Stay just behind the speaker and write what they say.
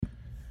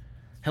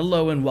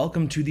Hello and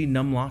welcome to the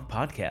Numlock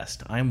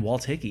podcast. I'm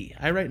Walt Hickey.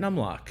 I write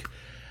Numlock.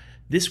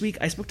 This week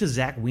I spoke to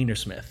Zach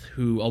Weinersmith,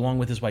 who, along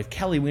with his wife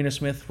Kelly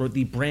Weinersmith, wrote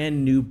the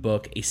brand new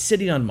book, A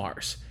City on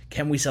Mars.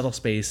 Can we settle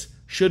space?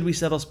 Should we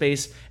settle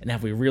space? And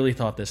have we really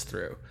thought this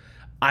through?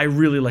 I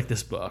really like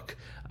this book.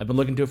 I've been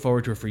looking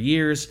forward to it for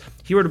years.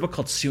 He wrote a book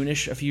called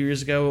Soonish a few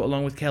years ago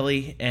along with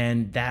Kelly,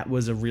 and that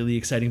was a really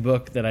exciting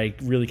book that I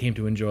really came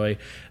to enjoy.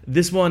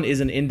 This one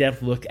is an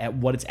in-depth look at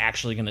what it's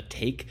actually going to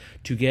take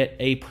to get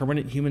a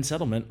permanent human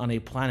settlement on a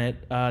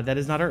planet that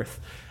is not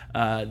Earth.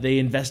 They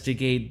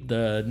investigate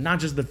not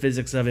just the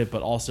physics of it,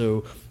 but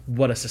also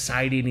what a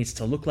society needs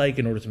to look like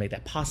in order to make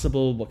that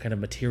possible, what kind of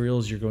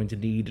materials you're going to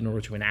need in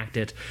order to enact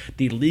it,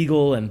 the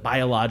legal and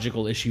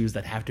biological issues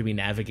that have to be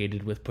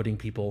navigated with putting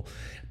people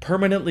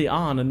permanently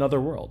on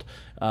another world.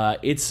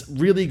 It's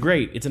really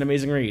great. It's an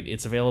amazing read.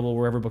 It's available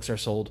wherever books are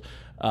sold.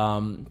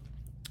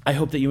 I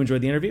hope that you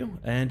enjoyed the interview,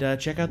 and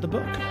check out the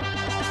book.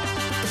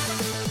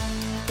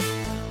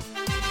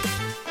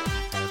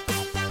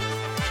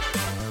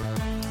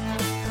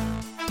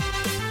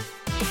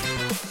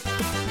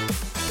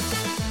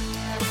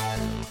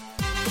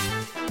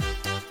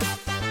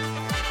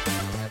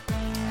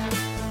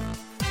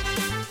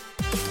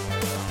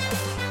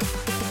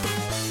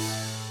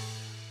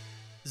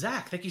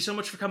 Zach, thank you so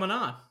much for coming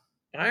on.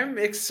 I'm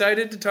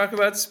excited to talk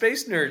about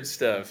space nerd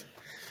stuff.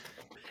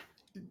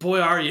 Boy,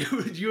 are you.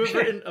 You have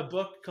written a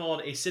book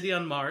called A City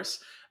on Mars.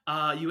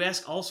 You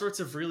ask all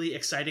sorts of really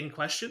exciting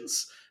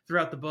questions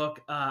throughout the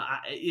book.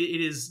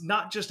 It is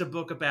not just a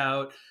book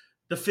about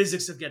the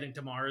physics of getting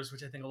to Mars,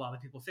 which I think a lot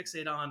of people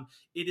fixate on.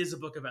 It is a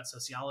book about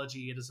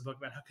sociology. It is a book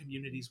about how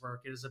communities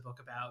work. It is a book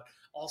about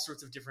all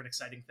sorts of different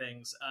exciting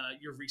things.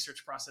 Your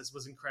research process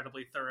was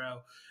incredibly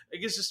thorough. I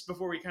guess just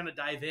before we kind of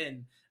dive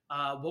in,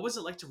 what was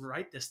it like to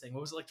write this thing? What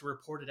was it like to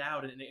report it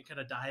out and kind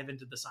of dive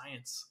into the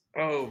science?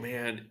 Oh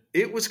man,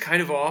 it was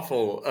kind of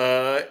awful.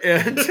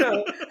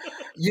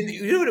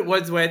 You know what it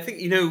was? The way I think,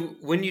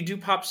 when you do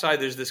pop sci,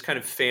 there's this kind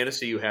of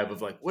fantasy you have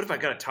of like, what if I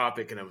got a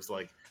topic and I was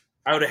like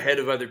out ahead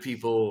of other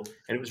people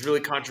and it was really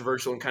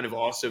controversial and kind of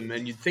awesome,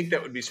 and you'd think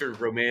that would be sort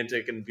of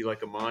romantic and be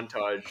like a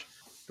montage,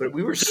 but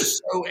we were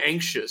so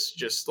anxious,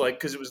 just like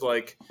because it was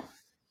like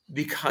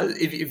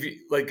if you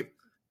like.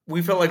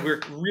 We felt like we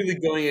were really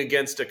going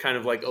against a kind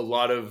of like a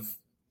lot of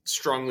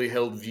strongly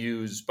held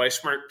views by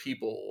smart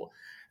people.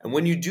 And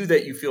when you do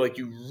that, you feel like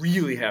you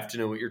really have to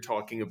know what you're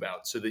talking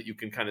about so that you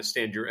can kind of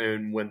stand your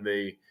own when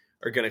they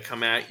are going to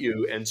come at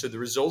you. And so the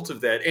result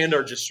of that, and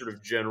our just sort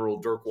of general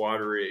dark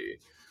watery,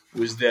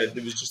 was that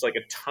there was just like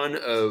a ton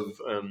of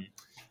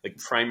like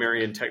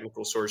primary and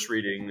technical source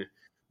reading,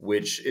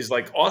 which is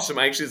like awesome.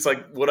 It's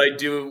like what I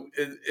do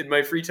in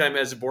my free time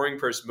as a boring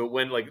person. But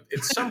when like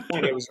at some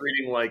point I was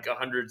reading like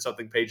 100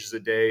 something pages a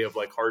day of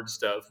like hard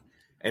stuff,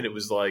 and it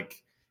was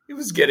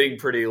getting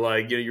pretty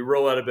like, you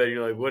roll out of bed and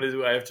you're like, what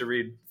do I have to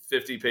read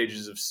 50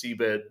 pages of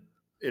seabed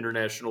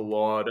international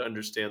law to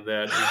understand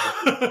that?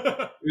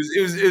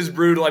 It was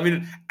brutal. I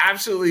mean,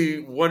 absolutely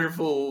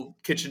wonderful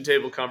kitchen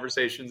table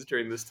conversations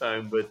during this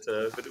time, but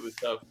it was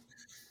tough.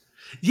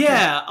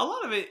 Yeah, a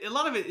lot of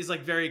it is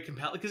like very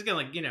compelling because again,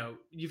 like,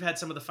 you've had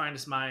some of the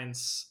finest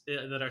minds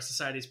that our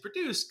society's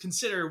produced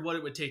consider what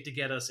it would take to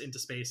get us into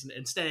space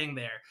and staying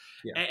there.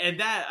 Yeah. And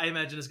that, I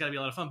imagine, is going to be a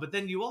lot of fun. But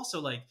then you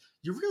also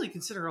you really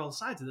consider all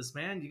sides of this,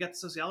 man. You got the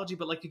sociology,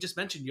 but like you just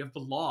mentioned, you have the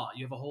law.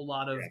 You have a whole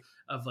lot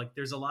of like,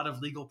 there's a lot of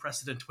legal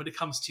precedent when it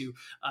comes to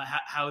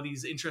how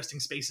these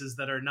interesting spaces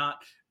that are not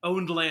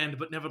owned land,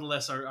 but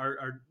nevertheless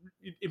are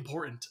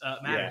important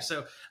matter. Yeah.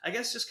 So I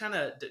guess just kind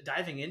of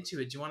diving into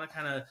it, do you want to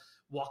kind of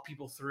walk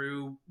people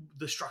through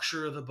the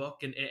structure of the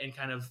book and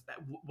kind of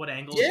what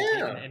angles you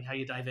take and how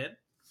you dive in?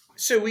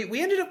 So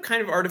we ended up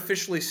kind of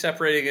artificially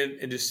separating it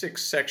into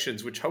 6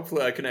 sections, which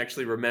hopefully I can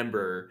actually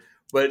remember.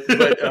 But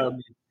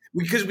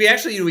because we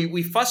actually,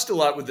 we fussed a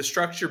lot with the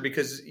structure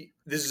because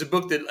this is a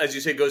book that, as you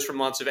say, goes from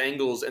lots of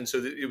angles. And so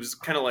it was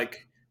kind of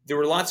like there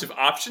were lots of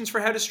options for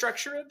how to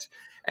structure it.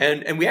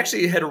 And we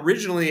actually had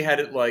originally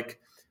had it like,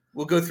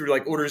 we'll go through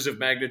like orders of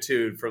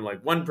magnitude from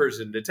like 1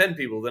 person to 10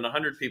 people, then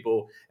 100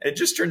 people. And it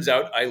just turns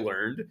out I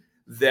learned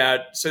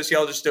that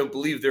sociologists don't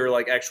believe there are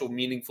like actual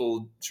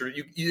meaningful sort of,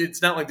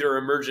 it's not like there are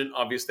emergent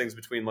obvious things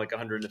between like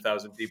 100 and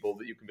 1,000 people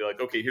that you can be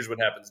like, okay, here's what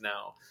happens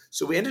now.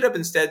 So we ended up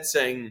instead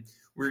saying,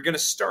 we're going to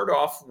start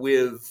off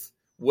with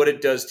what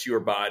it does to your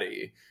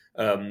body.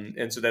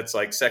 And so that's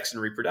like sex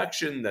and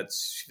reproduction,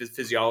 that's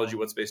physiology,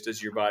 what space does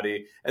to your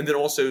body. And then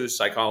also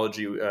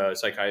psychology,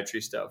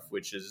 psychiatry stuff,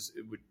 which is,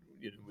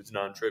 was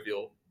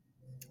non-trivial.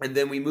 And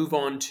then we move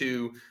on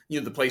to,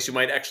 the place you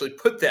might actually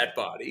put that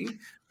body.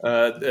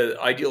 The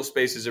ideal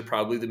spaces are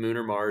probably the moon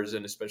or Mars,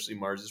 and especially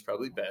Mars is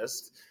probably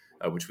best,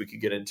 which we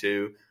could get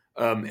into.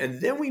 And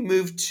then we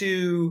move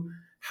to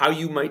how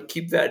you might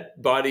keep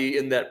that body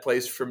in that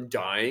place from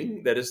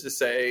dying. That is to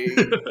say,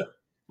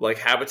 like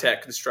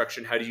habitat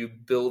construction. How do you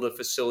build a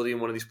facility in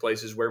one of these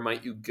places? Where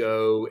might you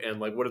go? And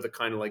like, what are the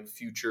kind of like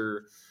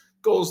future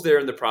goals there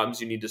and the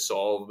problems you need to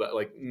solve? But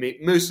like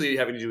mostly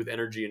having to do with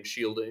energy and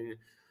shielding.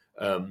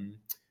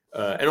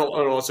 and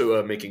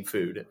also making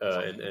food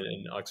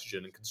and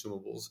oxygen and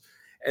consumables.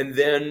 And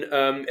then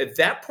at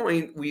that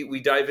point, we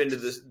dive into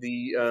the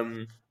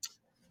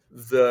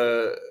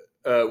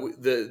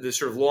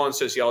sort of law and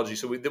sociology.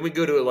 So then we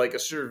go to like a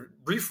sort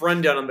of brief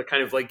rundown on the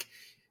kind of like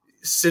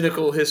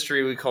cynical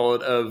history, we call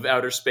it, of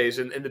outer space.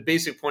 And the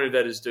basic point of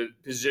that is to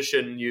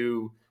position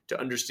you to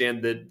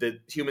understand that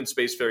human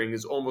spacefaring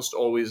is almost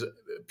always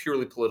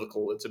purely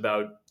political. It's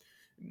about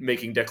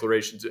making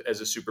declarations as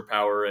a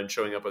superpower and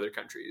showing up other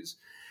countries.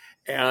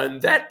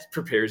 And that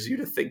prepares you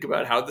to think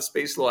about how the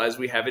space law as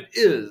we have it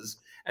is.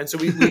 And so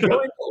we go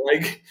into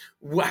like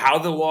how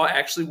the law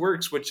actually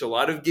works, which a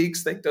lot of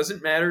geeks think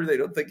doesn't matter. They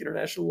don't think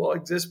international law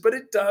exists, but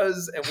it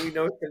does. And we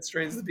know it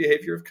constrains the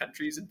behavior of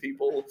countries and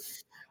people.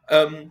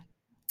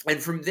 And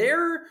from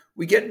there,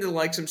 we get into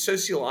like some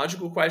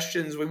sociological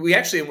questions. We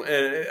actually,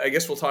 I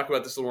guess we'll talk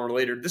about this a little more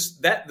later.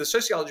 The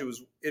sociology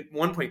was at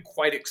one point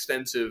quite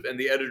extensive, and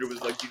the editor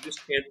was like, "You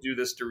just can't do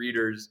this to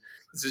readers.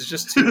 This is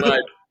just too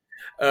much."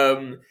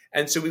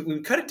 And so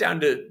we cut it down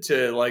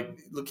to like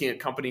looking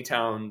at company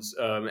towns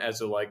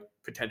as a like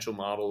potential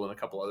model and a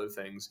couple other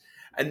things,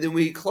 and then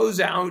we close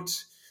out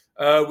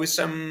with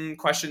some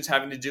questions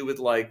having to do with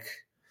like,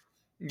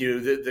 you know,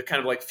 the kind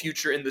of like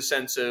future in the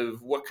sense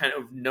of what kind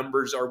of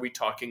numbers are we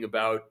talking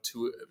about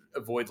to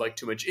avoid like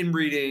too much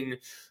inbreeding,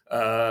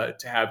 to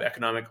have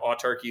economic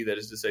autarky, that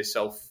is to say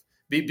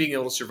being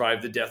able to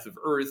survive the death of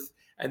Earth.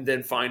 And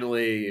then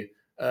finally,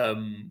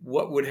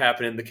 what would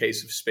happen in the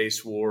case of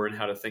space war and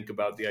how to think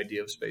about the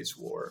idea of space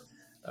war.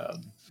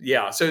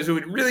 So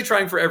we're really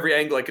trying for every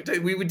angle I could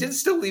take. We did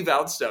still leave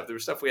out stuff. There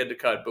was stuff we had to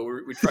cut, but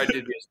we tried to be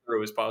as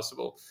thorough as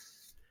possible.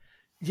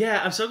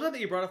 Yeah, I'm so glad that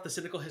you brought up the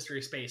cynical history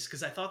of space,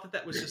 because I thought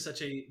that was just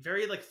such a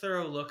very like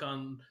thorough look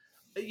on,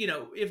 you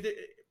know, if the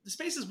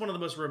space is one of the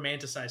most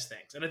romanticized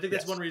things. And I think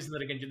that's one reason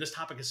that, again, this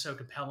topic is so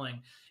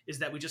compelling, is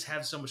that we just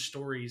have so much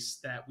stories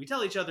that we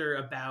tell each other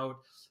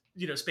about,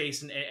 you know,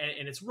 space and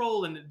its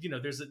role. And, you know,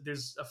 there's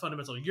a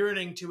fundamental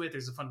yearning to it.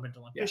 There's a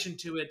fundamental ambition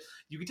to it.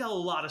 You can tell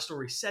a lot of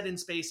stories set in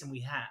space, and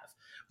we have.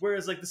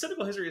 Whereas like the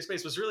cynical history of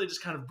space was really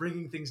just kind of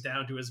bringing things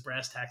down to as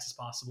brass tacks as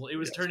possible. It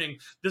was turning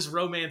this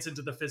romance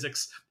into the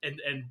physics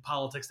and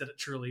politics that it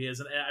truly is.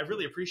 And I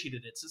really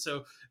appreciated it.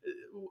 So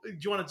do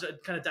you want to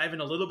kind of dive in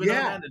a little bit on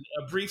that, and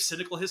a brief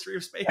cynical history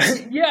of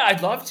space? Yeah,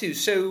 I'd love to.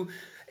 So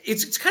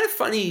it's kind of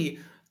funny.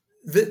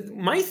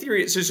 My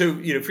theory is, so,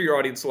 you know, for your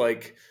audience,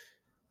 like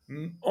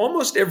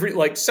almost every,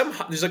 like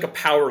somehow there's like a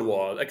power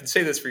law. I can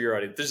say this for your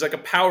audience. There's like a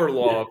power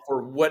law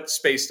for what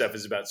space stuff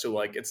is about. So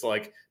like, it's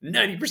like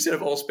 90%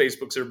 of all space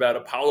books are about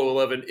Apollo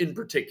 11 in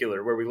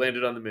particular, where we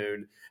landed on the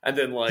moon. And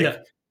then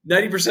like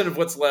 90% of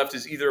what's left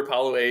is either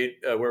Apollo 8,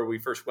 where we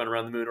first went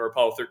around the moon, or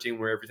Apollo 13,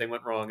 where everything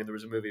went wrong and there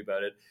was a movie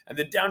about it. And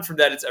then down from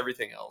that, it's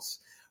everything else.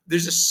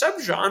 There's a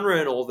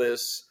subgenre in all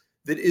this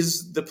that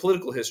is the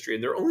political history.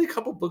 And there are only a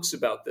couple books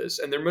about this,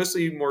 and they're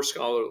mostly more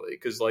scholarly,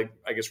 because like,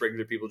 I guess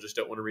regular people just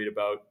don't want to read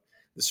about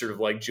the sort of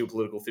like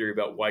geopolitical theory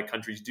about why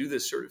countries do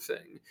this sort of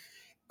thing.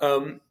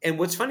 And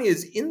what's funny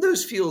is in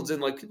those fields, and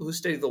like people who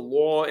study the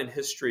law and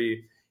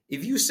history,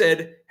 if you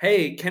said,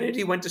 hey,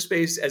 Kennedy went to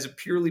space as a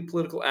purely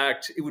political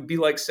act, it would be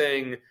like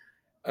saying,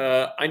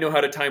 I know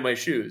how to tie my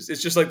shoes.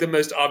 It's just like the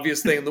most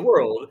obvious thing in the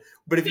world.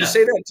 But if you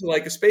say that to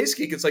like a space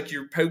geek, it's like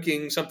you're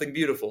poking something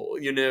beautiful,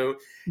 you know?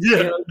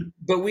 Yeah.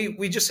 But we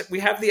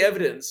have the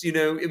evidence, you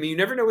know? I mean, you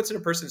never know what's in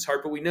a person's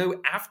heart, but we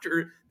know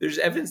there's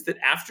evidence that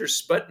after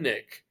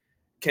Sputnik,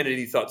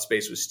 Kennedy thought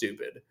space was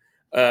stupid.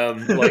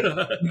 Like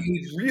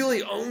he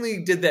really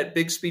only did that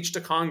big speech to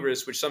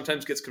Congress, which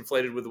sometimes gets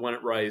conflated with the one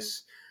at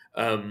Rice.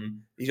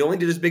 He only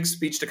did his big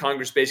speech to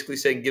Congress, basically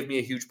saying, give me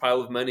a huge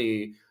pile of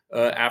money,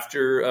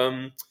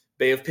 after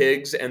Bay of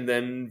Pigs, and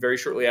then very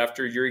shortly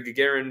after Yuri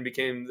Gagarin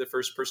became the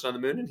first person on the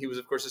moon, and he was,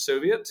 of course, a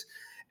Soviet.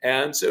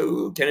 And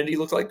so Kennedy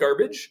looked like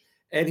garbage,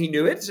 and he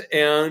knew it,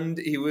 and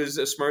he was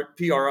a smart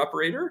PR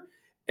operator.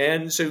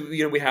 And so,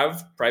 you know, we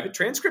have private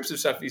transcripts of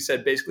stuff he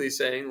said, basically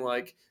saying,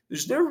 like,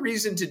 there's no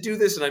reason to do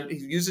this. And he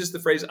uses the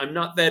phrase, I'm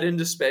not that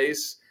into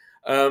space.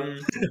 And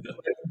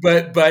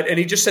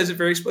he just says it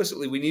very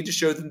explicitly. We need to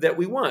show them that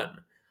we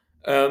won.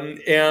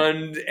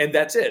 And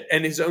that's it.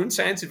 And his own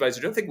science advisor,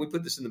 I don't think we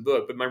put this in the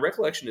book, but my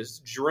recollection is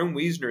Jerome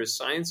Wiesner, his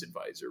science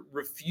advisor,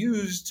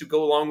 refused to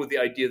go along with the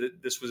idea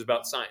that this was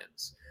about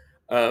science.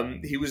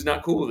 He was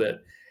not cool with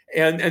it.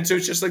 And so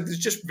it's just like, there's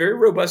just very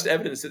robust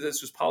evidence that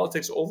this was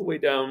politics all the way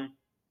down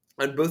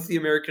on both the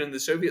American and the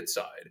Soviet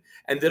side.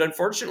 And that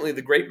unfortunately,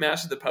 the great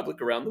mass of the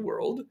public around the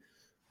world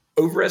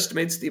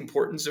overestimates the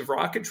importance of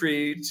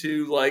rocketry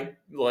to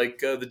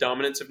the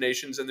dominance of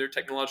nations and their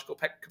technological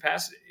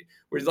capacity.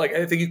 Whereas, like,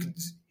 I think you could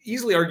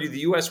easily argue the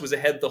U.S. was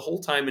ahead the whole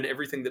time in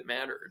everything that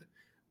mattered,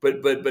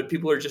 but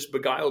people are just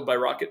beguiled by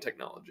rocket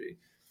technology.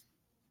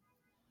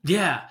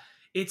 Yeah,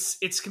 it's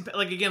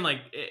like, again,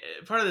 like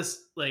part of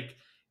this, like,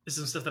 this is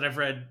some stuff that I've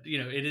read, you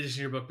know, in addition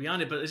to your book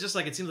Beyond It, but it's just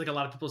like, it seems like a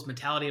lot of people's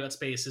mentality about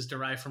space is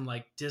derived from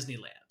like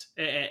Disneyland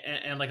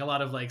and like a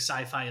lot of like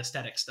sci-fi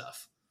aesthetic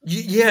stuff.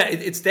 Yeah,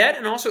 it's that.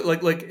 And also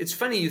like, it's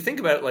funny, you think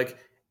about it, like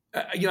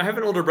I have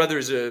an older brother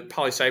who's a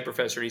poli-sci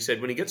professor, and he said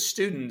when he gets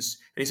students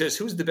and he says,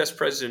 "Who's the best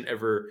president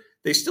ever?"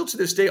 They still to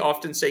this day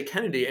often say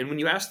Kennedy. And when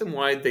you ask them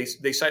why, they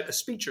cite a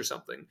speech or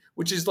something,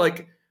 which is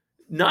like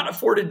not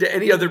afforded to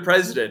any other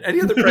president.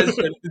 Any other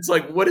president, it's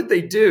like, what did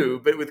they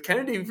do? But with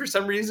Kennedy, for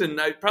some reason,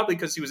 probably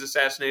because he was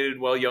assassinated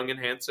while young and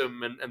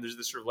handsome, and there's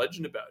this sort of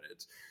legend about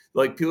it.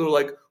 Like people are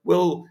like,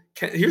 well,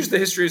 here's the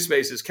history of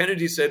spaces.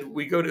 Kennedy said,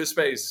 we go to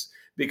space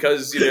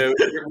because,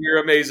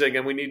 we're amazing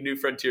and we need new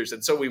frontiers.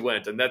 And so we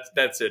went, and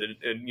that's it.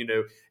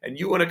 And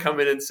you want to come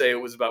in and say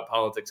it was about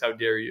politics. How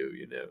dare you,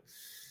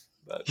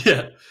 But,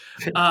 yeah.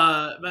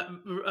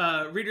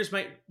 Readers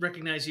might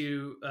recognize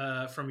you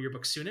from your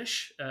book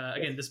Soonish.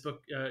 Again, this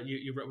book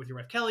you wrote with your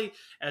wife Kelly,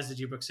 as did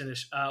your book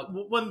Soonish.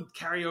 One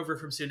carryover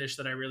from Soonish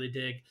that I really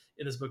dig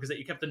in this book is that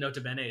you kept the nota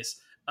benes,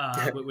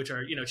 which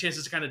are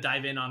chances to kind of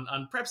dive in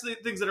on perhaps the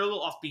things that are a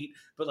little offbeat,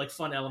 but like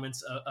fun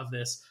elements of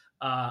this.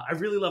 I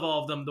really love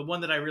all of them. The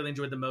one that I really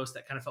enjoyed the most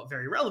that kind of felt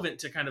very relevant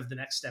to kind of the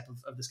next step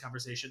of this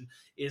conversation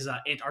is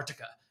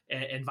Antarctica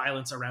and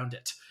violence around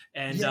it.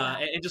 And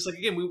just like,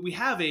 again, we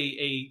have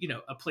a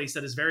place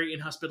that is very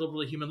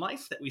inhospitable to human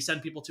life that we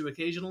send people to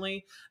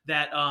occasionally,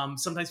 that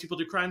sometimes people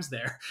do crimes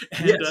there.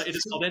 And it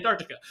is called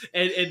Antarctica.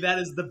 And that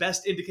is the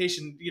best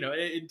indication,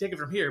 take it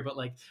from here, but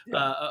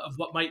of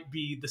what might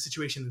be the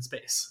situation in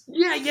space.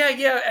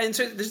 Yeah. And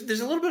so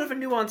there's a little bit of a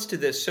nuance to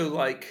this. So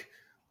like,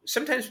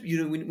 sometimes,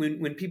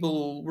 when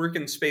people work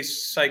in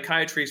space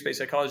psychiatry, space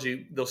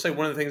psychology, they'll say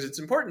one of the things that's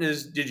important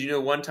is, did you know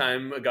one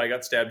time a guy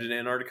got stabbed in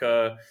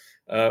Antarctica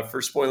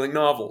for spoiling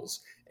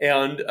novels?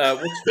 And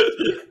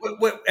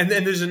and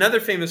then there's another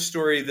famous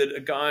story that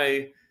a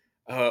guy,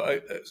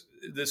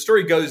 the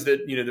story goes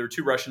that, there were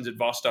two Russians at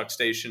Vostok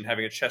Station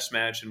having a chess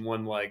match, and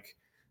one, like,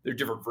 there are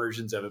different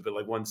versions of it, but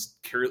like one's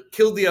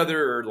killed the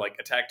other or like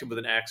attacked him with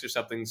an axe or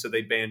something, so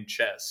they banned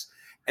chess.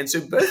 And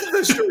so both of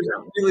those stories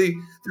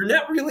they're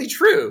not really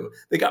true.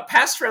 They got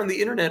passed around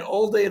the internet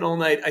all day and all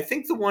night. I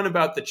think the one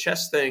about the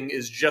chess thing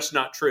is just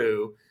not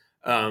true.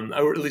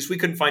 Or at least we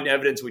couldn't find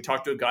evidence. We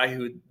talked to a guy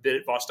who had been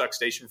at Vostok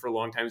Station for a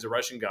long time. He's a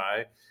Russian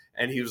guy.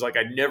 And he was like,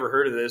 I'd never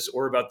heard of this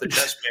or about the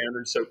chess ban.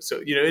 And so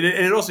and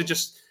it also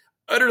just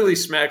utterly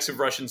smacks of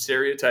Russian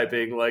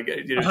stereotyping. Like,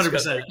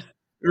 100%.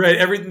 Right.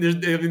 Everything.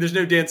 There's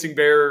no dancing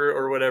bear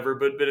or whatever,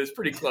 but it's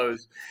pretty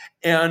close.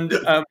 And,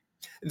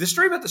 the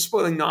story about the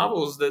spoiling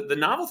novels, the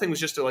novel thing was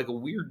just a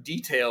weird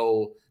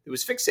detail that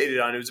was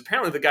fixated on. It was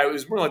apparently it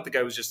was more like the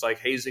guy was just like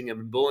hazing him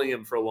and bullying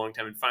him for a long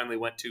time and finally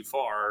went too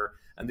far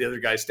and the other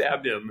guy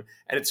stabbed him.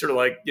 And it's sort of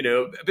like,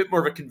 a bit more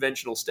of a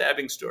conventional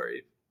stabbing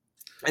story.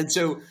 And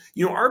so,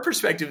 our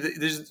perspective,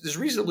 there's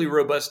reasonably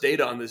robust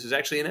data on this, is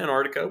actually in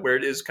Antarctica, where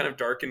it is kind of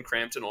dark and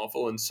cramped and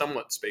awful and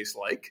somewhat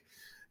space-like.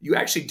 You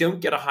actually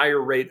don't get a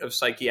higher rate of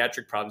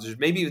psychiatric problems. There's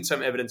maybe even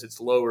some evidence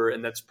it's lower,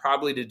 and that's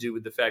probably to do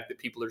with the fact that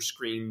people are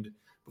screened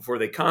before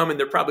they come, and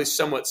they're probably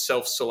somewhat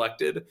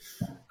self-selected.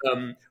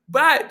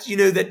 But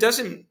that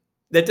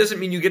doesn't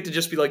mean you get to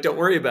just be like, don't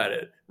worry about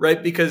it,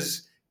 right?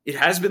 Because it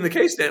has been the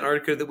case in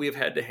Antarctica that we have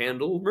had to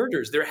handle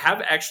murders. There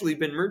have actually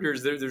been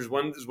murders. There's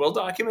one that's well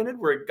documented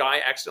where a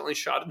guy accidentally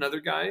shot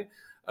another guy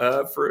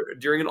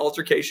during an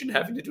altercation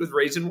having to do with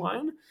raisin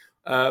wine.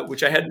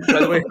 Which I hadn't, by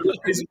the way, heard of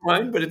raisin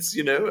wine, but it's,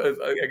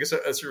 I guess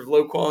a sort of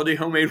low quality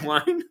homemade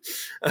wine.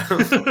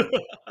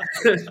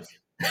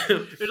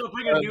 It'll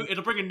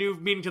bring a new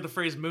meaning to the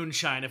phrase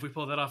moonshine if we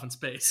pull that off in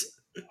space.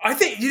 I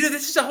think,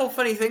 this is a whole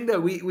funny thing though.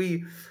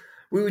 We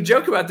would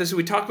joke about this and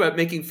we talk about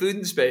making food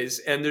in space,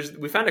 and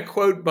we found a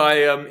quote by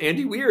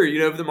Andy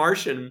Weir, of The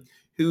Martian,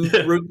 who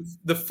wrote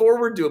the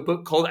foreword to a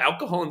book called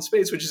Alcohol in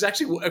Space, which is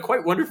actually a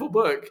quite wonderful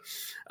book.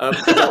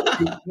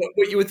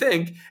 What you would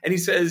think. And he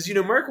says,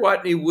 Mark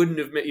Watney wouldn't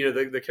have made,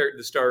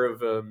 the star of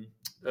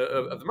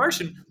The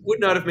Martian would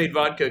not have made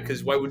vodka,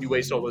 because why would you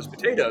waste all those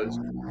potatoes?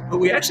 But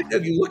we actually,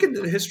 if you look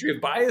into the history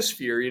of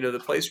Biosphere, the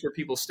place where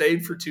people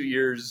stayed for 2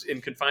 years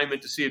in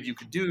confinement to see if you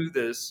could do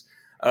this,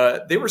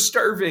 they were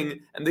starving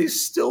and they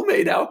still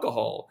made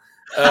alcohol.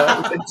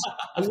 I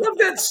love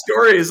that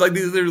story. It's like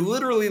they're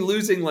literally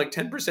losing like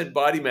 10%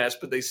 body mass,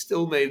 but they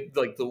still made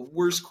like the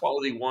worst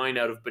quality wine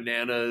out of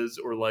bananas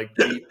or like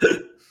meat.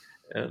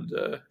 And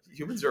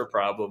humans are a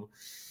problem.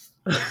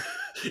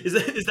 Is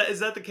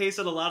that the case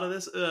in a lot of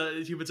this?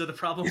 Humans are the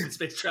problem in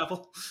space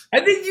travel.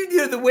 I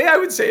think the way I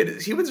would say it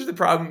is humans are the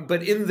problem,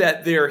 but in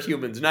that they're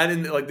humans, not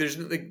in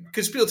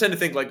because people tend to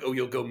think like, oh,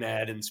 you'll go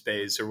mad in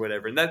space or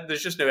whatever, and that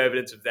there's just no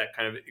evidence of that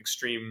kind of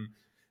extreme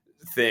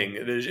thing.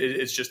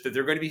 It's just that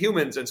they're going to be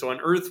humans, and so on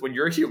Earth, when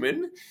you're a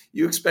human,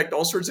 you expect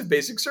all sorts of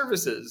basic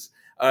services.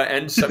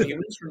 And some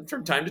humans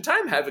from time to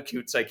time have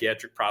acute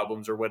psychiatric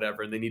problems or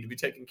whatever, and they need to be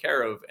taken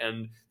care of.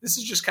 And this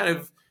is just kind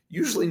of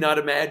usually not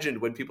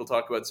imagined when people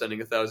talk about sending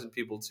 1,000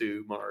 people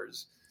to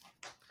Mars.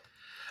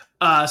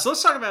 So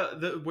let's talk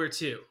about where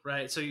to,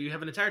 right? So you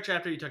have an entire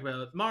chapter. You talk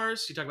about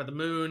Mars. You talk about the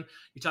moon.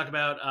 You talk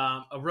about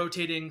a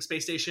rotating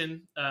space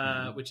station,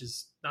 which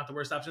is not the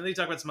worst option. And then you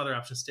talk about some other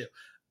options too.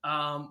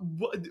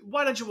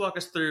 Why don't you walk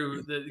us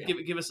through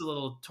give us a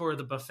little tour of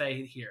the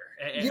buffet here,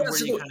 and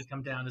where you kind of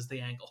come down as the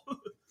angle?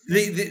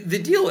 The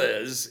deal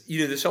is,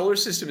 the solar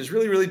system is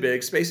really, really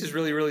big. Space is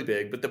really, really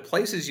big. But the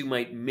places you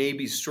might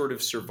maybe sort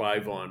of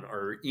survive on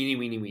are eeny,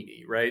 weeny,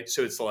 weeny, right?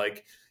 So it's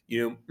like,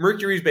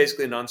 Mercury is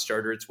basically a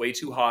non-starter. It's way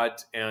too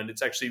hot, and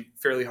it's actually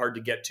fairly hard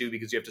to get to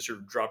because you have to sort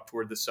of drop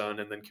toward the sun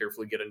and then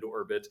carefully get into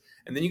orbit.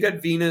 And then you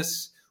got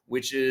Venus,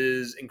 which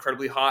is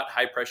incredibly hot,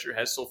 high pressure,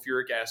 has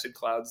sulfuric acid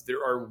clouds.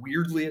 There are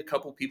weirdly a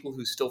couple people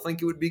who still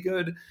think it would be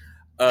good.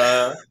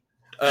 Well,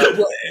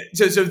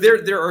 so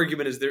their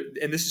argument is there,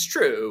 and this is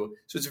true.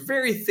 So it's a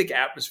very thick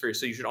atmosphere.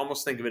 So you should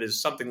almost think of it as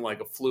something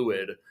like a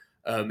fluid.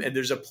 And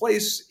there's a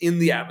place in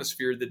the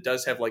atmosphere that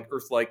does have like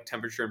Earth-like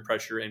temperature and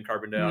pressure and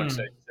carbon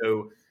dioxide.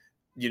 So,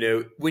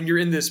 when you're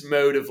in this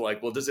mode of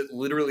like, well, does it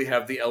literally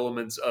have the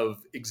elements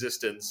of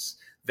existence?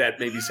 That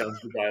maybe sounds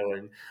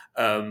beguiling.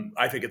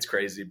 I think it's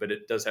crazy, but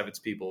it does have its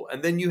people.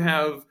 And then you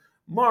have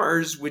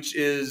Mars, which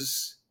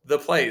is the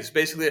place.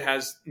 Basically, it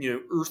has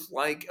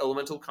Earth-like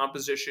elemental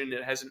composition.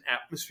 It has an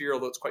atmosphere,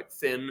 although it's quite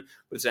thin,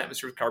 but it's an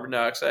atmosphere with carbon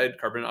dioxide.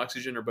 Carbon and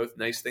oxygen are both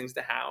nice things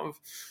to have.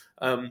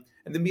 And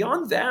then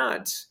beyond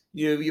that,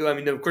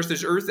 of course,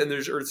 there's Earth and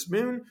there's Earth's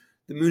moon.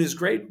 The moon is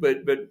great,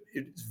 but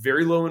it's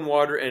very low in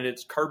water and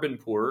it's carbon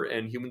poor.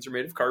 And humans are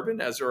made of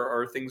carbon, as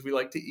are things we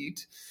like to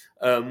eat.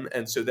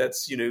 And so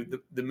that's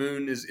the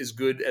moon is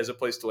good as a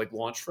place to like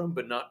launch from,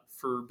 but not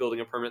for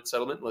building a permanent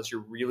settlement unless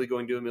you're really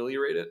going to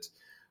ameliorate it.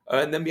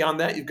 And then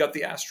beyond that, you've got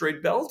the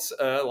asteroid belt.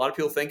 A lot of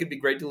people think it'd be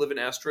great to live in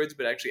asteroids,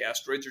 but actually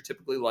asteroids are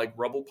typically like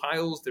rubble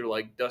piles. They're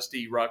like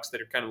dusty rocks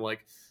that are kind of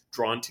like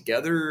drawn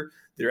together.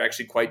 They're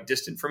actually quite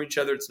distant from each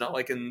other. It's not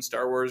like in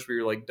Star Wars where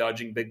you're like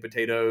dodging big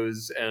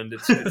potatoes, and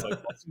it's like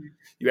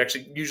you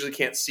actually usually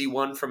can't see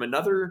one from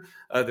another.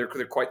 They're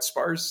quite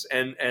sparse,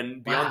 and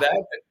beyond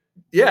that,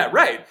 yeah,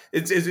 right.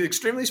 It's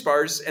extremely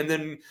sparse, and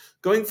then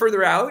going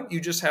further out,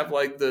 you just have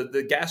like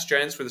the gas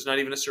giants where there's not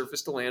even a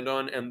surface to land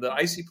on, and the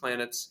icy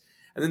planets.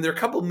 And then there are a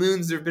couple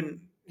moons. There have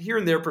been here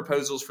and there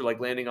proposals for like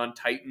landing on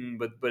Titan,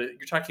 but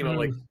you're talking about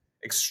like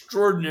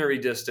extraordinary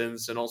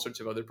distance and all sorts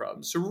of other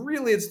problems. So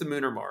really, it's the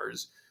moon or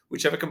Mars,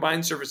 which have a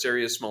combined surface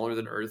area smaller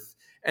than Earth,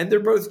 and they're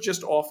both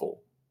just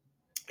awful.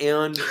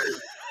 And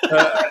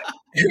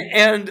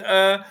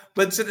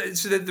but so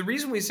that the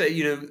reason we say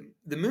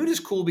the moon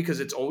is cool because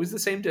it's always the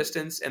same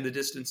distance, and the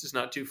distance is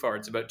not too far.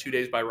 It's about 2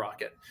 days by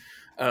rocket.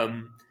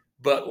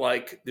 But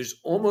like, there's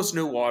almost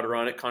no water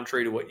on it,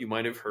 contrary to what you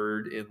might have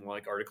heard in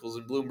like articles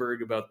in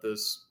Bloomberg about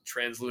this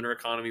translunar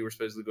economy we're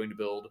supposedly going to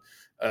build.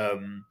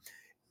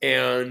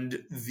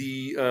 And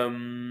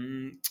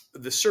the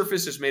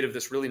surface is made of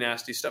this really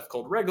nasty stuff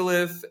called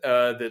regolith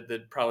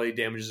that probably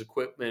damages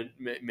equipment,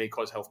 may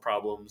cause health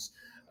problems.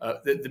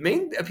 The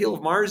main appeal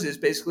of Mars is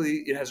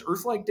basically it has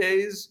Earth-like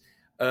days,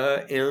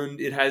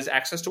 and it has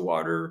access to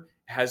water,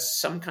 has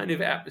some kind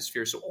of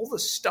atmosphere. So all the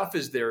stuff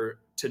is there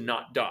to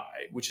not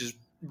die, which is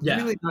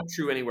really not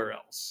true anywhere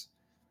else.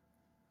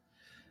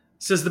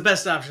 So it's the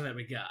best option that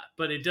we got,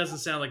 but it doesn't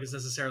sound like it's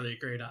necessarily a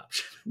great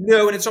option.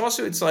 No, and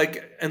it's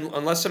like,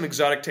 unless some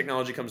exotic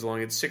technology comes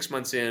along, it's 6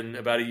 months in,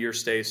 about a year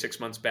stay, 6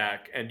 months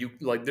back, and you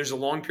like there's a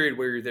long period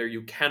where you're there,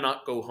 you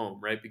cannot go home,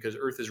 right? Because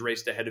Earth is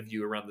raced ahead of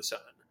you around the sun.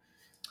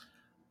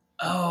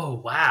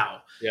 Oh,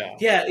 wow.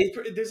 Yeah.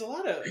 There's a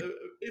lot of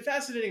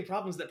fascinating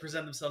problems that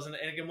present themselves. And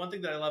again, one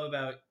thing that I love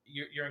about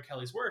your and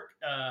Kelly's work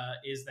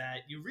is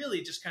that you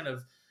really just kind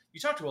of, you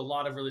talk to a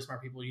lot of really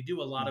smart people. You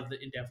do a lot of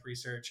the in-depth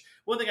research.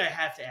 One thing I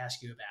have to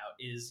ask you about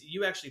is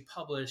you actually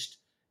published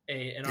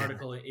an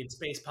article in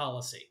Space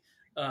Policy,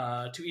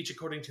 to each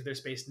according to their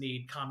space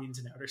need, communes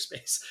in outer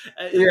space.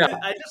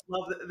 I just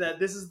love that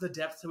this is the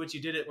depth to which you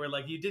did it, where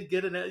like you did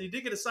get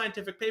a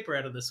scientific paper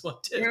out of this one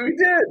too. We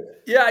did.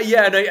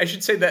 Yeah. And I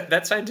should say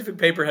that scientific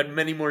paper had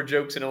many more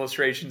jokes and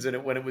illustrations in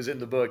it when it was in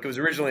the book. It was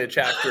originally a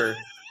chapter.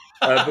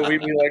 But we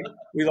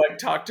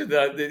talked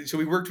to so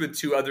we worked with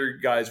two other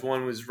guys.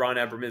 One was Ron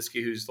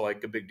Abramitsky, who's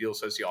like a big deal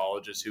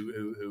sociologist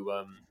who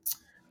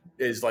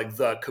is like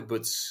the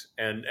kibbutz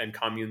and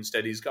commune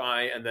studies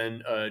guy, and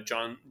then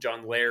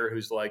John Lair,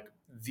 who's like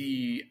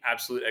the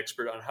absolute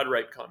expert on how to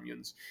write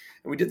communes.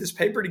 And we did this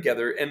paper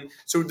together. And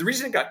so the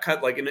reason it got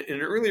cut, like in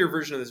an earlier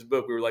version of this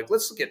book, we were like,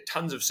 let's look at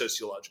tons of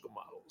sociological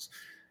models.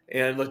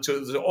 And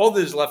so all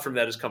that is left from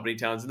that is company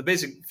towns. And the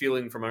basic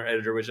feeling from our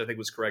editor, which I think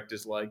was correct,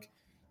 is like,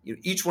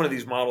 each one of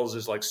these models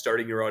is like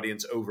starting your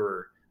audience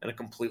over on a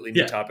completely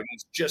new topic.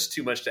 It's just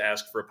too much to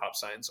ask for a pop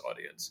science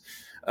audience.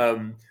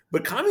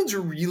 But communes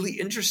are really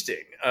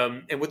interesting.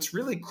 And what's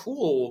really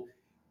cool,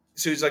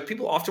 so it's like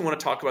people often want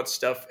to talk about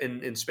stuff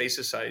in space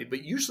society,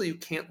 but usually you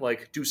can't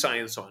like do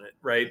science on it,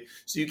 right?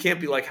 So you can't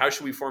be like, how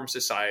should we form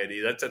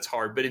society? That's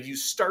hard. But if you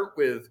start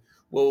with,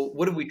 well,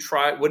 what if we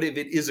try? What if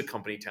it is a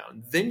company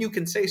town? Then you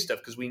can say stuff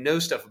because we know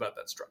stuff about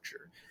that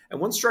structure. And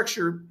one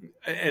structure,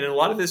 and a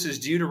lot of this is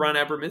due to Ron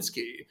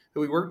Abramitsky, who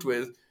we worked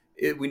with,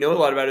 we know a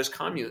lot about his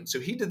commune. So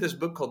he did this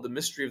book called The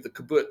Mystery of the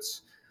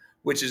Kibbutz,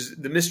 which is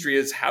the mystery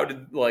is how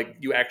did like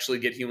you actually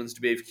get humans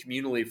to behave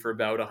communally for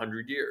about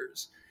 100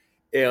 years.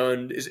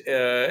 And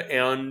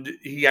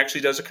he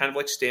actually does a kind of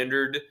like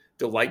standard,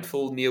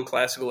 delightful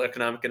neoclassical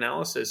economic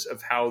analysis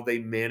of how they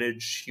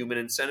manage human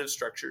incentive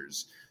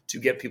structures to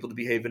get people to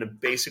behave in a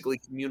basically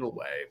communal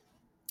way.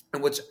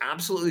 And what's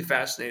absolutely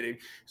fascinating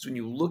is when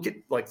you look at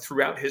like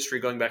throughout history,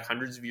 going back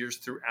hundreds of years,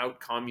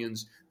 throughout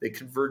communes, they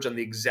converge on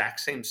the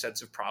exact same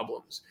sets of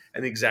problems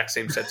and the exact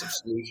same sets of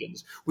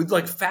solutions. With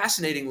like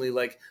fascinatingly,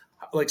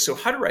 so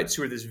Hutterites,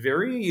 who are this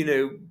very,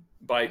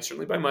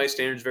 certainly by my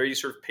standards, very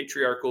sort of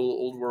patriarchal,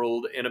 old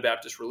world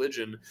Anabaptist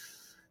religion,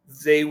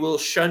 they will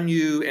shun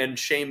you and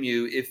shame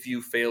you if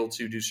you fail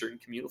to do certain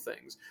communal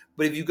things.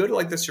 But if you go to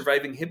like the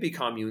surviving hippie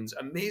communes,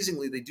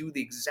 amazingly, they do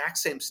the exact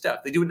same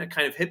stuff. They do it in a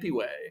kind of hippie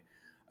way.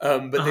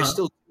 But they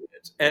still do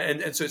it.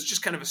 And so it's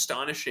just kind of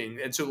astonishing.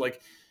 And so like,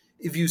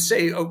 if you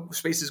say, oh,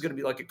 space is going to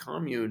be like a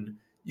commune,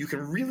 you can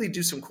really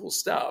do some cool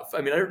stuff.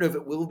 I mean, I don't know if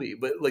it will be,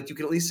 but like you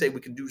can at least say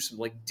we can do some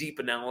like deep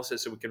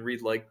analysis and we can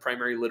read like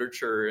primary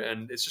literature,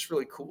 and it's just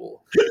really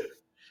cool.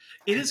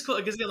 It is cool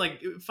because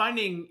like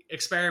finding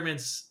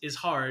experiments is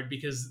hard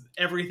because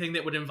everything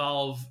that would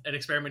involve an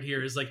experiment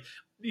here is like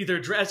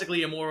either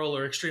drastically immoral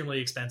or extremely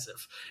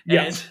expensive.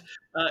 Yes.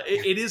 And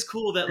it is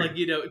cool that like,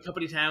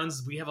 company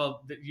towns,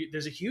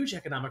 there's a huge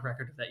economic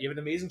record of that. You have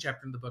an amazing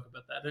chapter in the book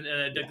about that. And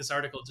I dug this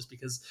article just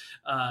because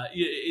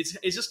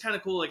it's just kind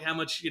of cool, like how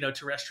much,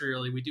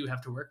 terrestrially we do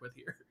have to work with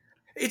here.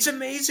 It's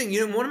amazing.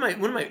 One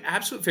of my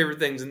absolute favorite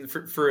things, and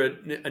for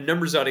a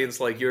numbers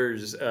audience like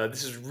yours,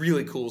 this is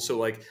really cool. So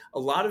like a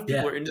lot of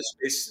people are into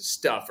space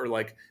stuff, or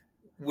like,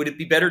 would it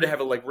be better to have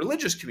a like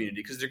religious community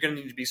because they're going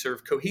to need to be sort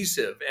of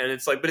cohesive? And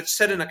it's like, but it's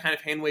said in a kind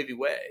of hand wavy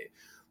way.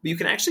 But you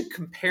can actually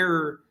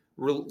compare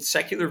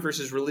secular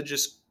versus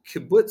religious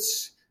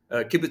kibbutzim,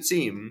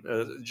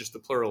 just the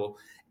plural,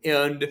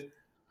 and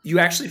you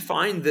actually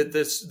find that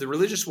the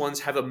religious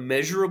ones have a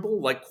measurable,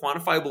 like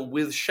quantifiable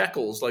with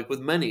shekels, like with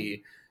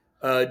money,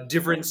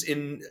 difference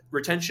in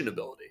retention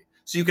ability.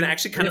 So you can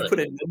actually kind of put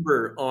a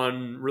number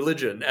on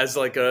religion as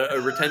like a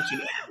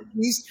retention,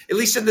 at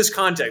least in this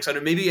context. I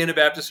don't know, maybe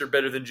Anabaptists are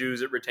better than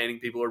Jews at retaining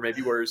people, or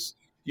maybe worse,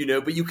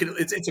 but you can,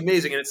 it's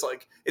amazing. And it's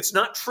like, it's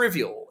not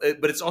trivial,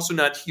 but it's also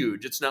not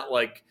huge. It's not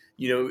like,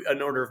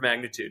 an order of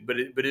magnitude, but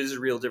it is a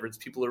real difference.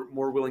 People are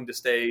more willing to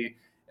stay,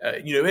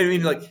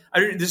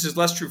 this is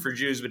less true for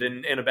Jews, but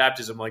in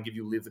Anabaptism, like if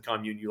you leave the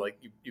commune,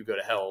 you go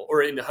to hell,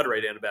 or in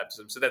Hutterite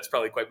Anabaptism. So that's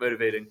probably quite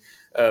motivating.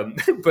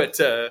 But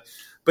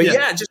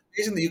yeah, just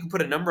amazing that you can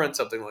put a number on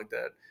something like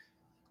that.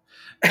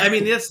 I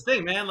mean, that's the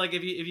thing, man. Like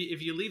if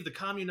you leave the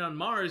commune on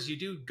Mars, you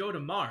do go to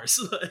Mars.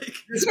 Like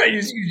that's right.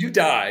 You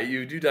die.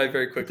 You do die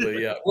very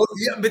quickly. Yeah. Well,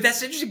 yeah, but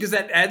that's interesting because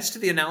that adds to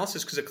the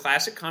analysis. Because a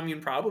classic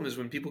commune problem is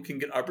when people can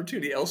get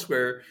opportunity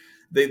elsewhere,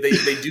 they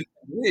do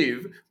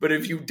leave. But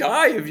if you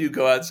die, if you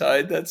go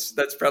outside,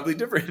 that's probably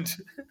different.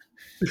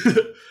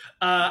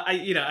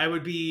 I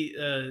would be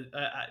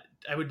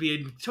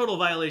in total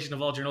violation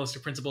of all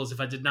journalistic principles if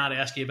I did not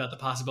ask you about the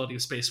possibility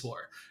of space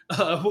war.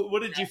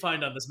 What did you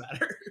find on this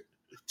matter?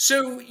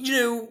 So,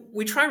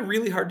 we try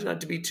really hard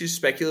not to be too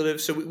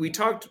speculative. So we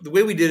talked, the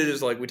way we did it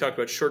is like, we talked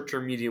about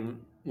short-term,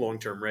 medium,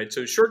 long-term, right?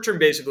 So short-term,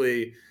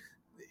 basically,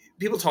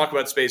 people talk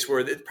about space war.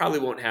 It probably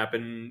won't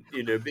happen,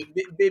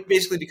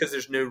 basically because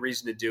there's no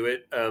reason to do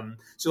it.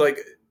 So like,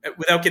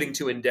 without getting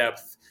too in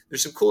depth,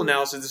 there's some cool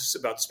analysis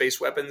about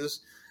space weapons.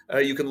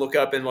 You can look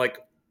up and like,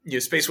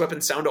 space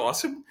weapons sound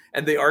awesome,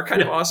 and they are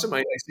kind of awesome.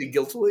 I say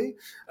guiltily.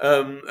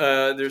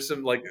 There's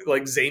some like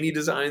zany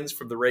designs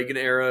from the Reagan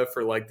era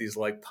for like these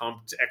like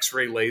pumped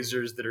X-ray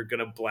lasers that are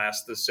going to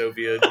blast the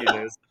Soviet,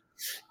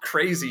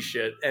 crazy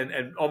shit.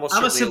 And almost.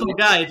 I'm a simple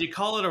guy. If you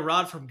call it a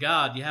rod from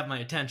God, you have my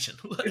attention.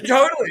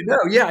 Totally. No.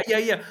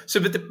 Yeah. So,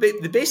 but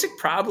the basic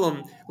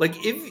problem, like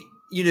if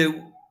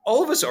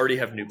all of us already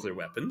have nuclear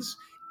weapons.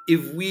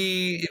 If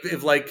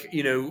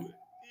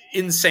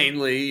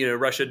insanely,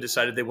 Russia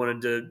decided they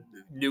wanted to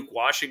nuke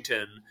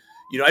Washington,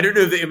 I don't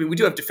know. We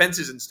do have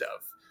defenses and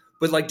stuff,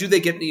 but like, do they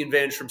get any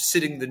advantage from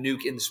sitting the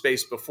nuke in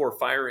space before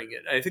firing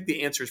it? And I think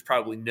the answer is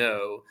probably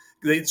no.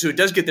 So it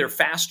does get there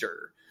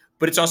faster,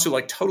 but it's also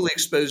like totally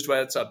exposed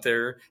while it's up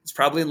there. It's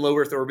probably in low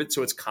Earth orbit,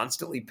 so it's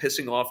constantly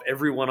pissing off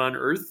everyone on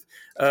Earth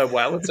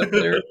while it's up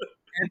there.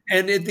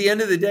 And at the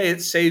end of the day,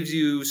 it saves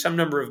you some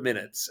number of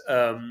minutes.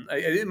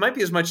 It might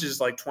be as much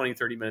as like 20,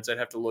 30 minutes. I'd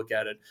have to look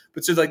at it.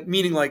 But so like,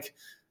 meaning like,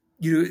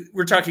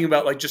 we're talking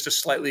about like just a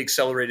slightly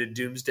accelerated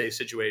doomsday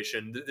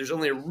situation. There's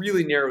only a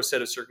really narrow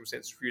set of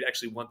circumstances for you to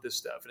actually want this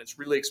stuff. And it's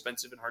really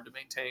expensive and hard to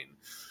maintain.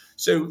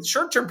 So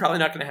short term, probably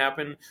not going to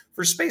happen.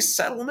 For space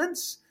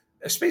settlements,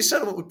 a space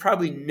settlement would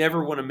probably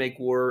never want to make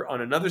war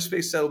on another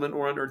space settlement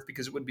or on Earth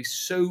because it would be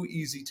so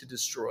easy to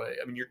destroy.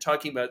 I mean, you're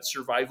talking about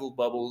survival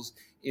bubbles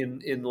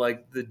in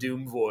like the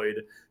doom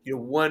void.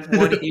 One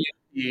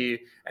EMP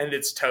and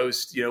it's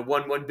toast.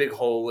 One big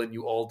hole and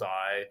you all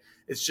die.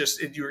 It's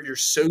just you're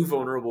so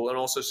vulnerable and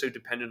also so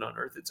dependent on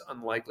Earth. It's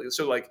unlikely.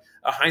 So like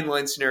a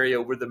Heinlein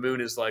scenario where the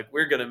moon is like,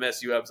 we're going to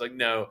mess you up. It's like,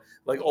 no,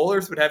 like all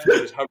Earth would have to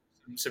do is hover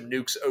some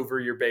nukes over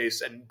your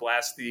base and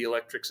blast the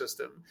electric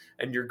system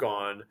and you're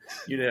gone,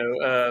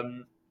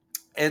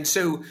 and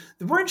so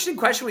the more interesting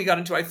question we got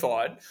into, I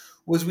thought,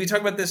 was we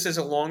talk about this as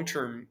a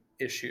long-term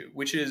issue,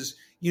 which is,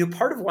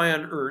 part of why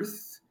on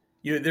Earth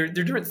there are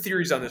different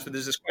theories on this, but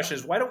there's this question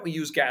is why don't we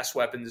use gas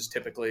weapons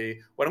typically?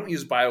 Why don't we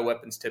use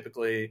bioweapons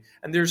typically?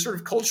 And there's sort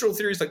of cultural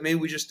theories like maybe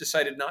we just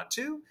decided not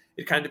to.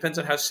 It kind of depends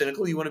on how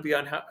cynical you want to be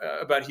on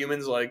about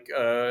humans, like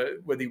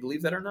whether you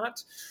believe that or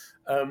not.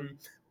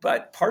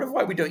 But part of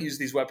why we don't use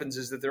these weapons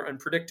is that they're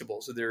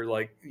unpredictable. So they're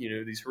like,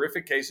 these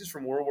horrific cases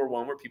from World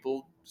War I where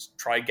people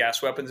try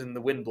gas weapons and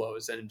the wind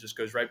blows and it just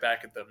goes right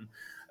back at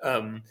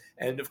them.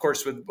 And of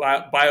course, with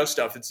bio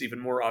stuff, it's even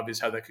more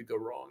obvious how that could go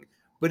wrong.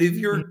 But if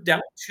you're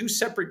down two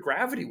separate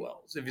gravity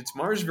wells, if it's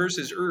Mars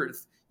versus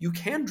Earth, you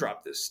can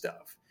drop this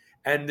stuff.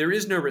 And there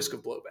is no risk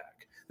of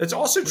blowback. That's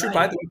also true,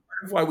 by the way,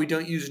 part of why we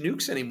don't use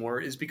nukes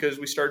anymore is because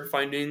we started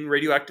finding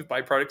radioactive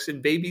byproducts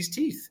in babies'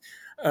 teeth,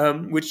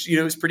 which,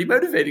 is pretty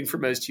motivating for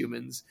most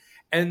humans.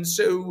 And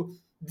so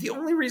the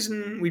only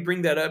reason we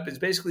bring that up is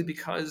basically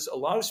because a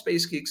lot of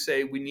space geeks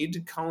say we need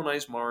to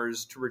colonize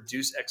Mars to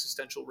reduce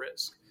existential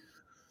risk.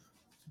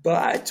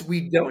 But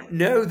we don't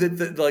know that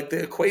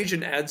the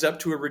equation adds up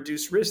to a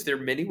reduced risk. There are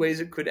many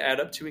ways it could add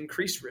up to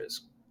increased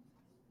risk.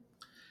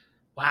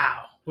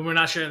 Wow. When we're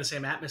not sharing the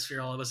same atmosphere,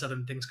 all of a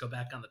sudden things go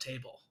back on the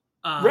table.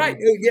 Right.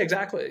 Yeah,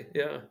 exactly.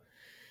 Yeah.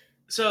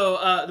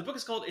 So the book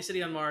is called A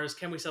City on Mars.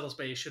 Can we settle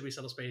space? Should we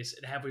settle space?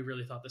 And have we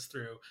really thought this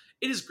through?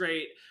 It is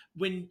great.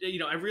 When,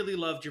 I really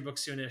loved your book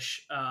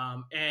Soonish.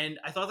 And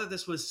I thought that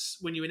this was,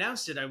 when you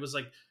announced it, I was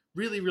like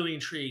really, really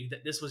intrigued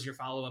that this was your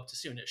follow-up to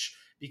Soonish,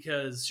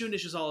 because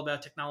Soonish is all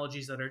about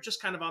technologies that are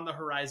just kind of on the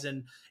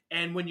horizon.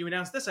 And when you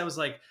announced this, I was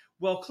like,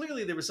 well,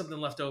 clearly there was something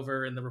left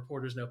over in the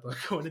reporter's notebook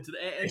going into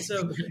the, and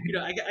so,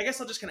 I guess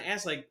I'll just kind of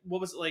ask, like,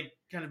 what was it like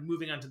kind of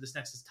moving on to this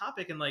next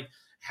topic, and like,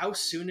 how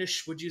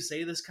soonish would you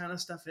say this kind of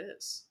stuff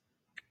is?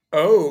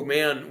 Oh,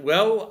 man.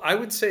 Well, I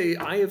would say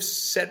I have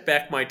set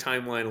back my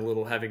timeline a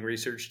little, having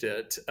researched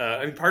it.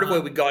 Part of why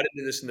we got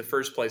into this in the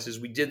first place is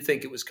we did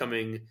think it was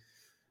coming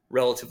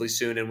relatively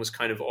soon and was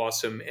kind of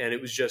awesome. And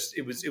it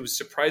was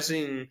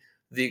surprising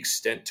the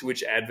extent to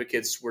which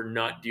advocates were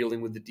not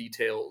dealing with the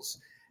details.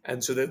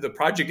 And so the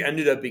project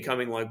ended up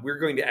becoming like, we're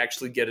going to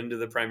actually get into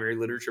the primary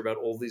literature about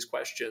all these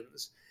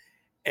questions.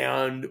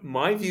 And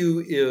my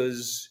view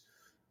is,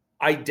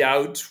 I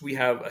doubt we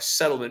have a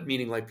settlement,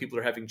 meaning like people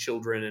are having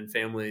children and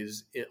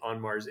families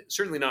on Mars.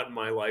 Certainly not in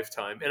my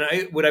lifetime.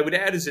 And what I would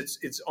add is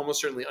it's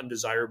almost certainly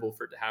undesirable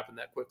for it to happen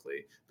that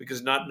quickly,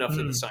 because not enough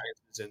of the science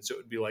is in. So it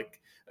would be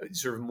like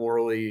sort of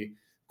morally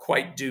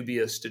quite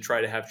dubious to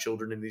try to have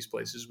children in these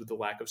places with the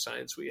lack of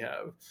science we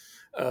have.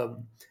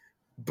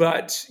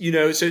 But, so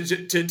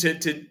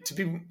to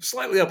be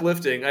slightly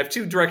uplifting, I have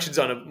two directions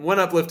on it. One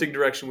uplifting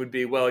direction would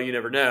be, well, you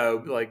never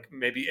know. Like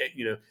maybe,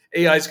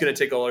 AI is going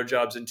to take all our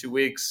jobs in 2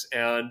 weeks,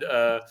 and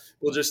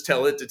we'll just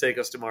tell it to take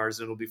us to Mars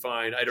and it'll be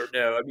fine. I don't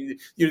know. I mean,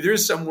 there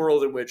is some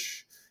world in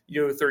which,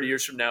 30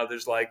 years from now,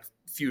 there's like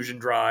fusion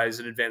drives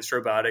and advanced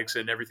robotics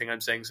and everything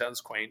I'm saying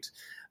sounds quaint.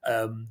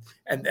 And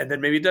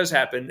then maybe it does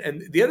happen.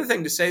 And the other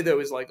thing to say, though,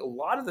 is like a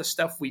lot of the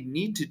stuff we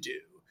need to do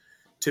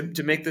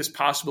to make this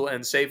possible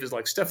and safe is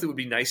like stuff that would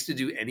be nice to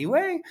do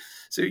anyway.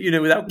 So,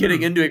 without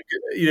getting into it,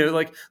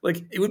 like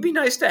it would be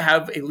nice to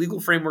have a legal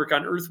framework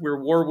on Earth where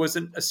war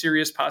wasn't a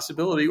serious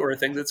possibility or a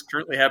thing that's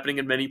currently happening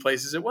in many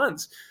places at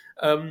once.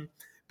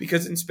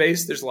 Because in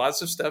space, there's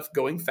lots of stuff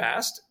going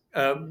fast.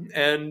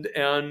 And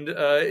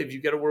if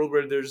you get a world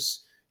where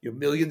there's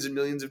millions and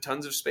millions of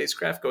tons of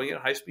spacecraft going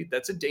at high speed,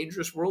 that's a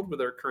dangerous world with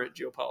our current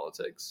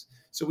geopolitics.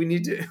 So we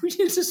need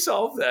to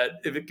solve that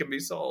if it can be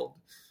solved.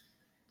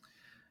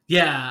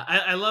 Yeah,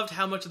 I loved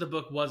how much of the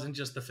book wasn't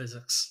just the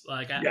physics.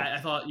 Like, I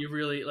thought you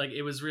really, like,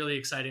 it was really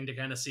exciting to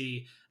kind of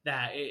see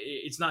that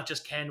it's not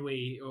just can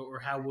we or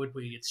how would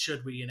we, it's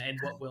should we and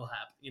what will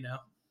happen,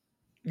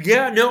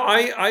 Yeah, no,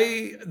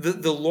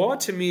 the law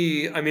to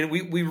me, I mean,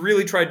 we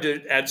really tried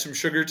to add some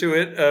sugar to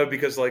it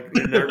because like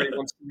everybody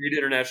wants to read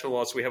international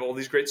law. So we have all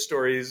these great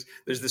stories.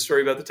 There's the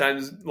story about the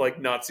times like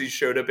Nazis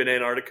showed up in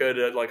Antarctica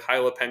to like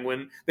heil a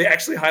penguin. They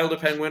actually heiled a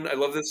penguin. I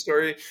love this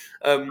story.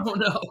 Oh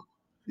no.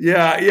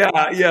 Yeah.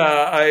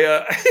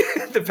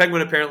 The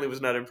penguin apparently was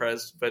not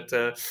impressed, but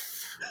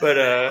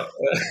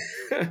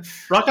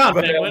rock on,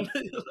 penguin.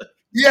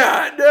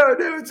 Yeah, no,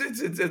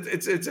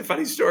 it's a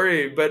funny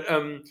story, but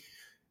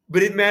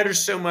it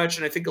matters so much,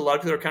 and I think a lot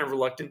of people are kind of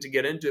reluctant to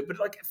get into it. But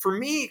like for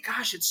me,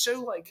 gosh, it's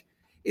so like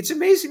it's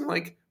amazing.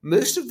 Like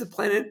most of the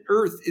planet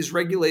Earth is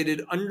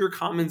regulated under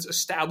commons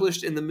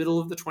established in the middle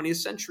of the 20th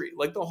century.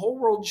 Like the whole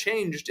world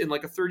changed in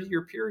like a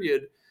 30-year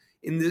period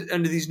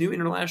under these new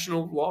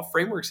international law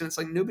frameworks, and it's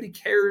like nobody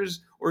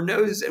cares or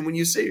knows. And when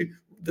you say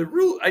the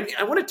rule,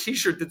 I want a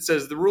T-shirt that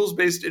says the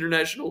rules-based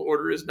international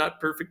order is not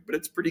perfect, but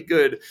it's pretty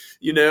good,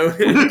 and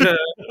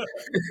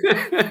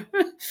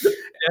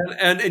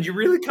you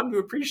really come to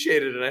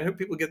appreciate it. And I hope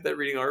people get that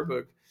reading our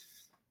book.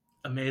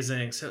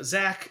 Amazing. So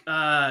Zach,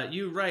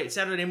 you write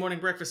Saturday morning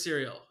breakfast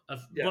cereal.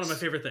 Yes. One of my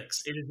favorite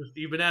things.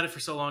 You've been at it for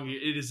so long.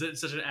 It is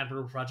such an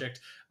admirable project.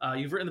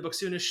 You've written the book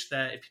Soonish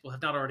that if people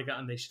have not already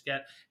gotten, they should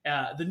get.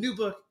 The new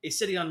book, A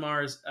City on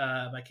Mars,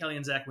 by Kelly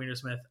and Zach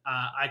Weinersmith.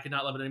 I could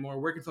not love it anymore.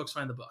 Where can folks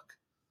find the book?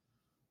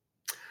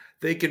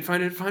 They can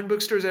find it at fine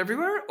bookstores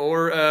everywhere,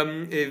 or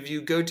if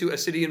you go to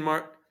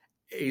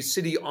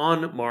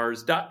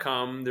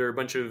acityonmars.com. There are a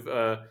bunch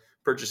of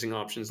purchasing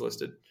options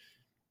listed.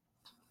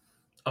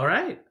 All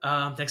right.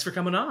 Thanks for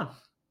coming on.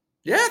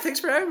 Yeah, thanks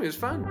for having me. It was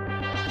fun.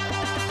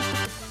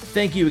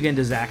 Thank you again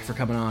to Zach for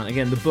coming on.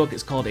 Again, the book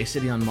is called A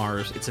City on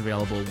Mars. It's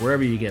available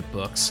wherever you get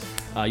books.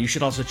 You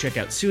should also check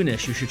out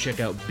Soonish. You should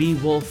check out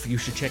Beowulf. You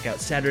should check out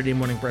Saturday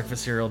Morning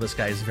Breakfast Cereal. This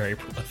guy is very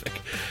prolific.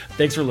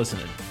 Thanks for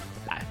listening.